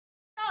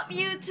up,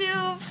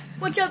 YouTube?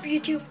 What's up,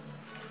 YouTube?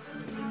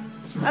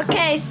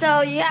 Okay,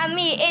 so you have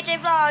me, AJ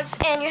Vlogs,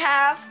 and you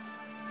have...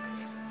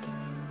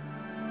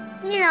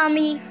 You know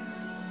me.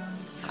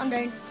 I'm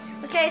done.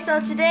 Okay, so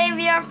today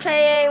we are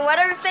playing... What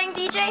are we playing,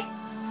 DJ?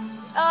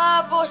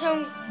 For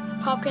some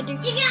pop candy. You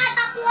guys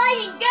are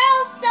playing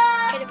girl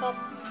stuff! Candy pop.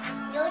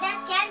 No,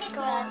 that's candy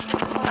pop.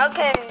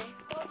 Okay.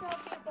 Pop.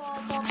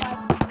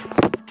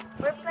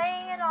 We're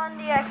playing it on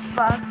the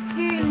Xbox.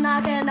 You're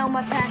not gonna know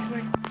my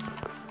password.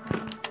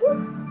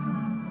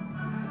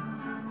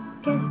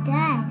 Just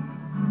that.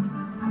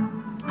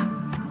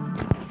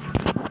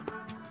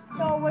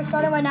 So we're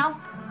starting right now.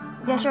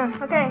 Yeah, sure.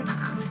 Okay.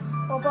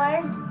 Four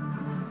player.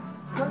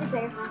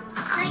 Multiplayer.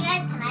 Hi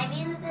guys, can I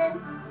be in this?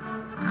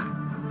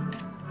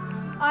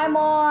 I'm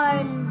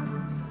on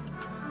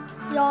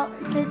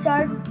this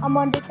side. I'm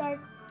on this side.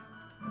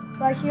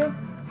 Right here.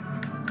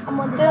 I'm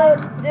on this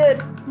side.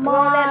 Dude.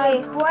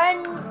 My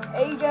friend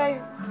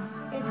AJ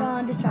is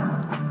on this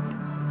side.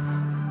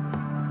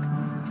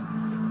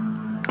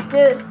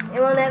 Dude, it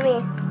won't let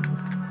me.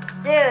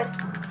 Dude.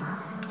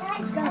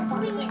 Guys,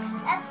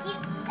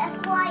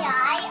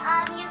 FYI,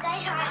 you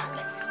guys are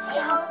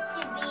able to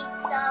beat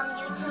some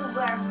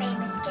YouTuber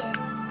famous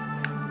kids.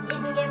 You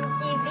can give them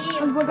TV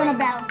And we're gonna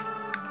battle.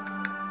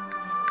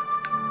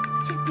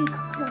 Just be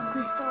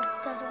crystal.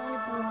 That's the only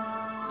one.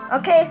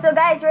 Okay, so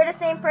guys, we're the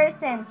same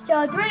person.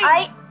 So three.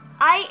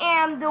 I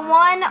am the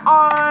one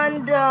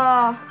on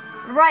the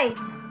right.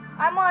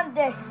 I'm on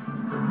this.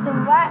 The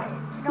right.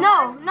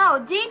 No,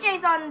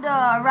 DJ's on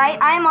the right.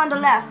 I'm on the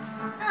left.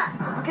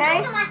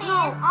 Okay? No,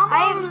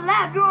 I'm on the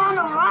left. You're on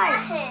the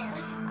right.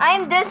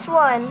 I'm this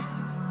one.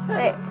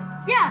 Wait.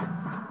 Yeah.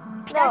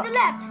 That's the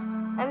left.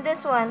 I'm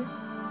this one.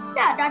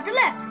 Yeah, that's the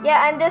left.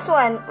 Yeah, I'm this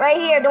one. Right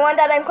here, the one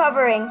that I'm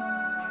covering.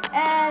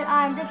 And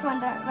I'm this one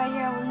that right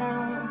here.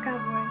 I'm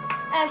covering.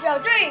 And so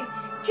 3,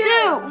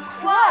 2,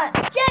 1.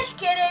 Just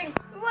kidding.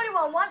 What do you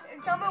want? What?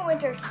 Summer,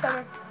 winter,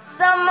 summer.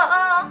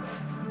 Summer.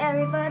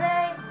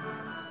 Everybody.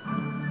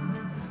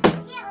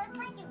 Yeah, it looks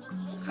like a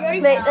vacation. Ready?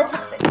 Wait, let's...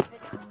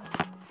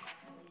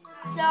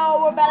 So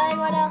we're battling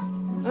right now.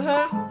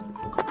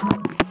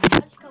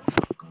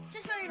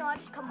 Just so you know, I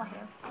just cut my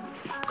hair.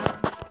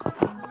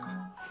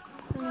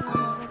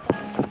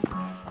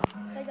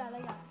 Like that.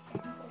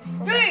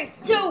 3,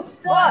 2,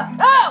 1,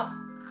 go!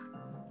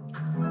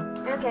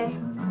 Okay.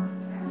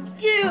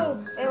 2,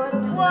 Wait, what?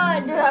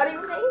 1. How do you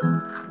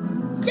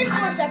say? Just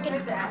for a second.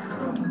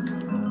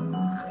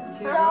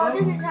 So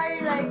this is how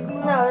you like.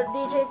 No,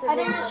 DJ's I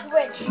did the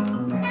switch.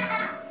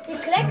 You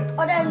click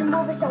or then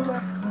move it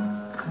somewhere.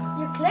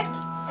 You click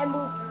and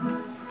move.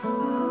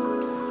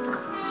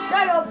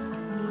 There you go.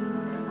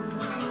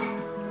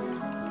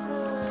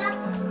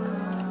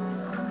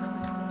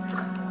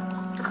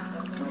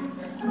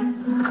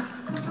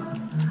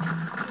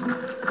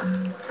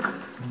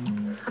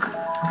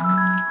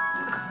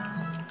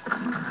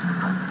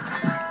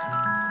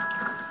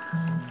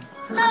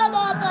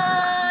 Snowball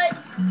Boy!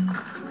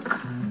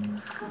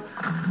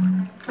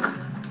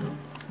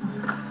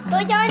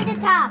 Who's on the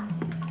top?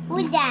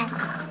 Who's that?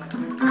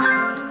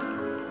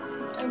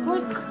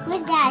 Who's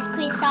that,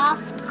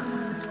 Christoph?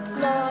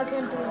 No, I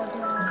can't do it.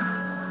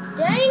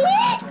 Dang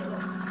it!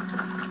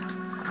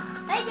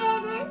 I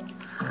did it.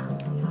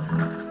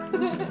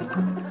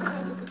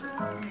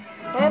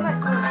 Where am I?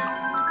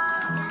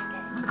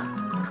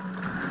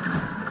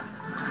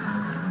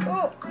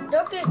 Oh,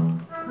 duck it.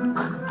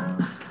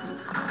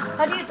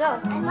 How do you duck?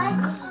 I might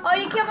be. Oh,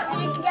 you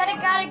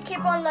gotta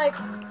keep on like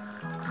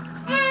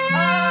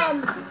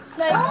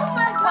Oh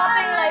my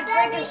popping God, like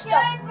breaking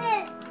stuff.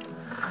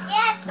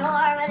 Yes, or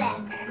whatever.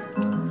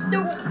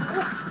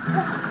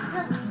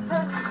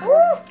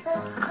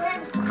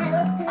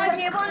 I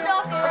keep on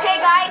ducking. Okay,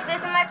 guys,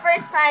 this is my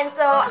first time,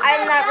 so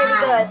I'm not really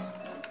good.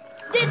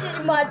 This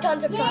is my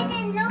tons of time.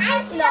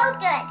 I'm so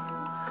good.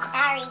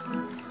 Sorry.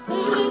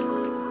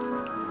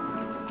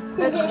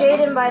 That's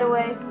Jaden, by the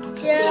way.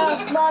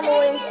 Yeah, my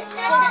annoying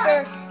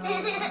sister.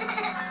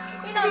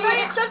 You know,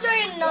 so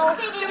you know,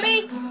 to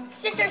me,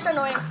 sister's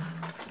annoying.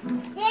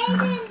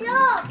 Jaden,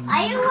 look.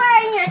 Are you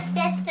wearing your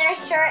sister's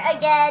shirt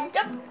again?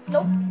 Yep.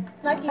 Nope.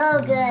 Not you. Oh,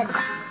 good.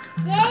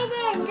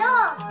 Jaden,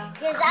 look.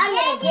 Because I'm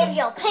going to give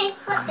you a pink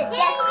slip to death.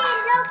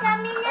 Jaden, look.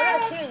 I'm in I'm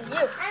gonna kill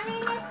you. I'm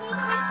in the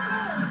secret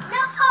room.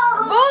 No.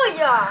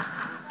 Booyah!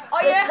 Oh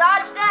Just yeah.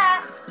 dodge that.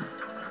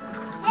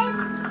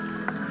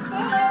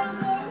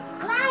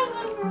 Lying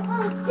in the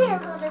little dear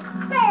little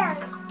bear.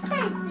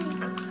 Crazy.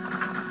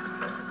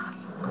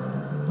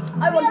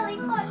 I won. Really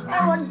push I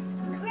that. won.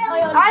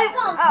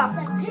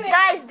 Really.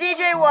 Guys,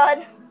 DJ won.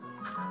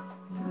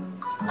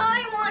 I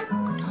won.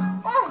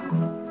 Oh.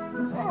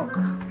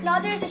 Now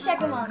there's the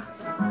second one.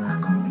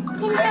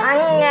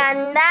 Ang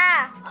ganda.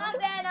 I'm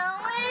gonna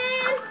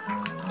win.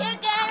 You're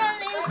gonna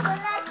lose.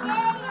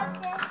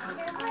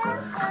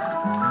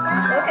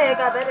 Okay, it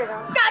got better now.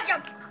 Gotcha.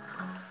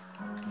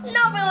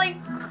 No, Billy.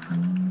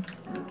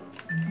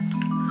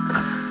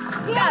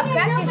 Yeah,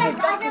 practice your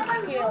ducking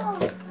skills.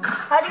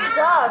 How do you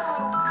duck?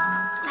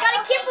 You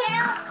gotta keep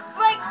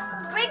like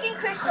breaking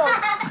crystals.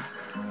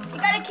 You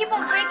gotta keep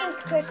on breaking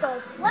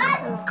crystals.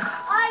 What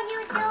are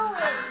you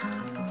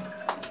doing?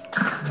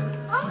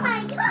 Oh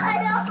my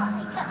god, oh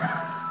my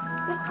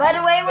god. By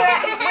the way, we're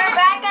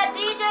back at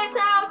DJ's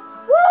house.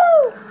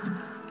 Woo!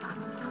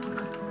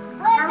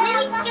 How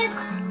many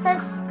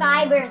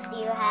subscribers do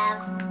you have?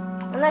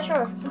 I'm not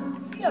sure.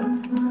 Yeah.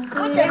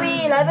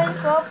 Maybe 11,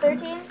 12,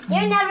 13?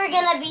 You're never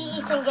gonna be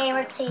Ethan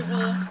Gamer TV.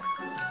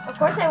 Of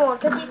course I won't,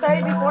 because he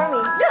started before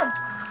me. Yeah.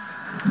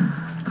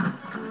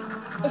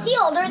 Is he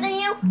older than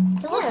you?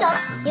 Yeah.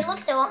 He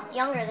looks so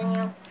younger than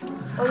you.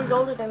 Oh, he's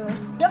older than me.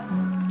 Yep.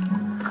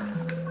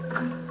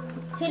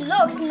 He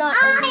looks not. I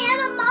am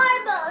a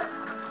marble.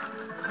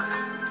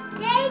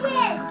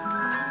 Jaden.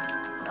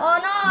 Oh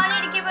no, I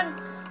need to keep on.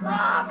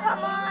 Oh,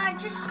 come on,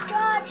 just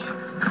dodge.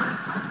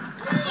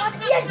 What?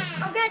 Yes,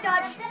 I'm gonna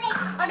dodge.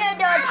 I'm gonna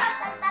dodge.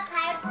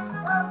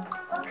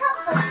 We'll come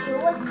with you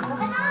with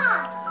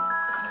bananas.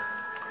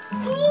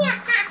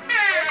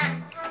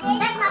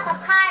 That's not the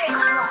pirate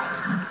voice.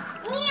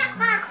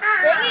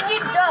 Dang it, you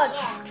dodge.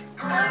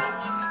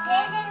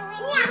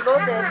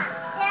 Both did.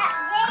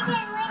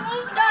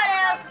 Got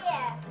him.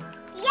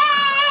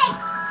 Yay!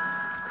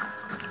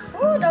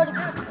 Ooh, that was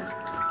good.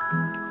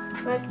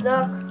 Nice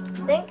duck.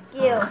 Thank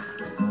you.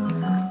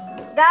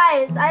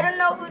 Guys, I don't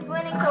know who's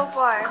winning so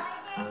far.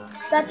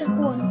 That's a good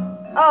one.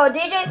 Oh,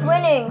 DJ's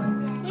winning.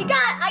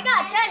 I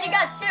got 10, you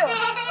got 2.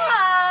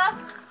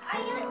 Are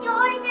you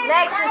joining?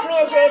 Next is me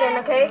and Jaden,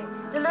 okay?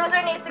 The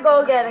loser needs to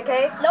go again,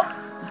 okay? Nope.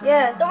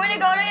 Yes. The winner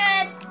goes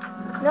again.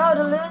 No,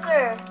 the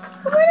loser.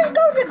 The winner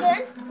goes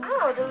again.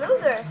 No, the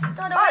loser.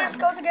 No, the winner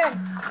goes again.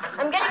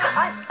 I'm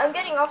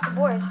getting off the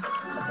board.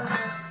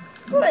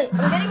 Wait.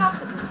 I'm getting off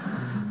the.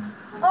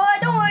 Oh,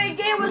 don't worry,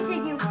 Gabe will see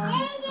you.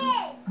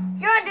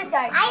 You're on this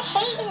side. I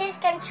hate his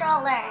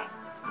controller.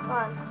 Come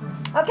on.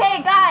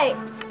 Okay, guys.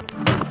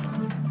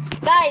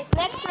 Guys,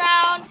 next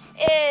round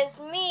is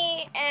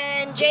me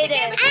and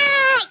Jaden.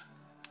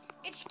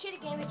 It's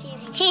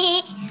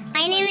Kittiegamertv.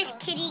 My name is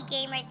Kitty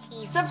Gamer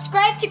TV.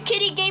 Subscribe to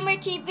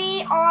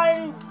Kittiegamertv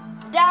on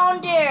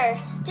down there.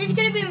 There's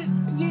gonna be.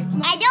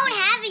 I don't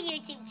have a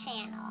YouTube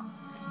channel.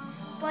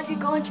 But you're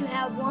going to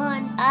have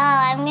one. Oh,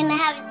 I'm gonna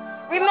have.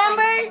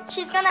 Remember,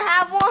 she's gonna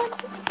have one.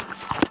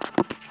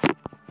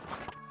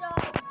 So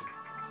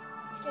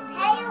it's gonna be.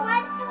 Hey, you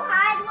want to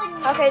hide when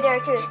you? Okay, there,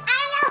 choose.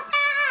 I'm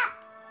Elsa.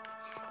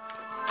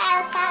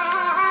 Elsa.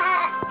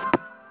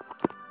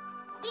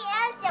 Be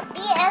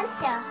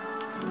Elsa.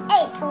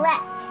 Hey,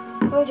 select.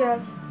 Who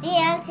dropped? Be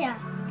Elsa.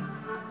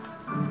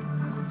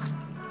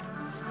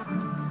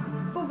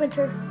 Ooh,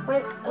 winter.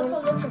 Also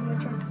looks like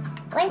winter.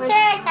 Winter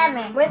or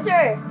summer?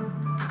 Winter.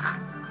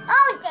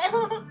 Oh, damn.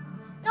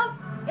 Nope,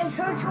 it's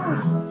her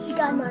choice. She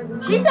got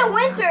mine. She's a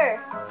winter.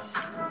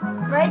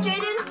 Right,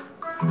 Jaden?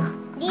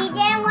 DJ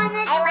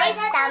wanna. I like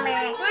summer.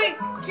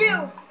 3,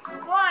 2,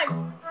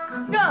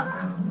 1, go.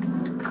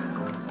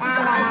 La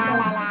la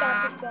la la.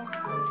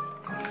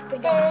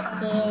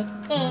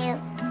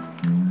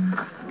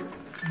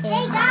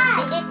 Hey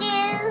guys! You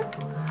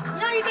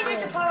know you can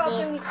use the power up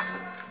to me.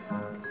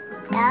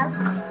 So,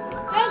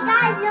 hey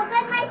guys, look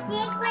at my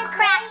secret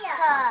crack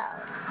code.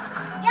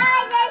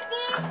 Guys, I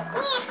see.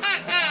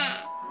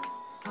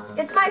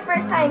 It's my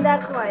first time,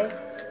 that's why.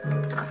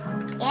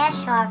 Yeah,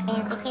 sure,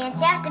 fancy pants.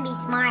 You have to be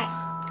smart.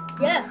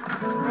 Yeah.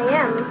 I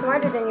am. I'm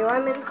smarter than you.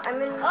 I'm in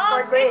Oh,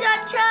 fourth grade. pizza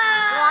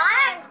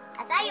What?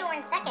 I thought you were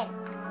in second.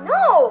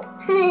 No.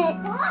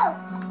 Whoa.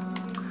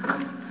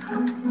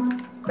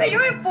 Wait,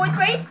 you're in 4th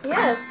grade?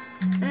 Yes.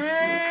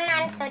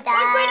 I'm so What grade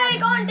done. are you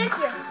going this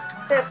year?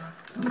 5th.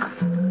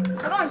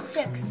 I'm going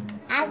 6.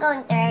 I'm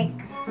going third.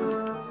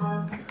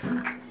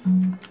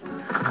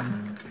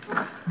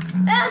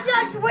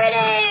 Elsa's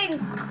winning!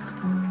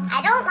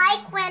 I don't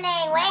like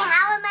winning. Wait,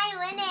 how am I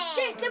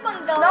winning? Keep on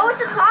going. No,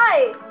 it's a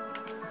tie.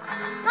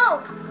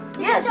 No.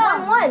 Yes, can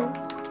tell.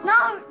 1-1.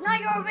 No,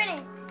 you're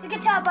winning. You can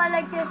tell by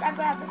like this. I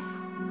grab it.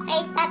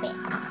 Hey, stop it.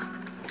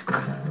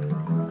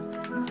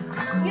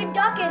 You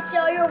duck it,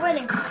 so you're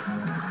winning.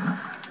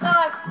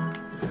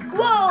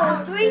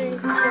 Whoa, 3.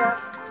 Yeah.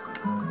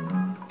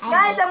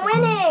 Guys, I'm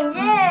winning.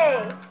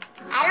 Yay.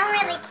 I don't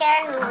really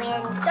care who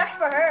wins. Sucks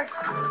for her.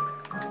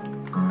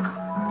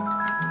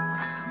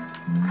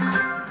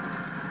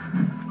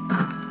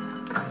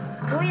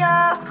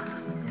 Booyah.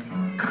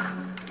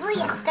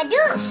 Booyah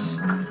skadoosh.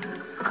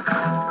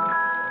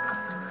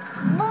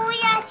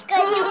 Booyah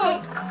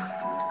skadoosh.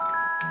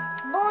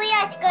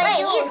 Booyah skadoosh.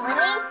 Wait, he's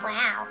winning?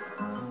 Wow.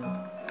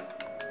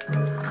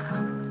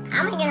 How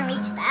am I going to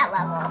reach that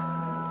level?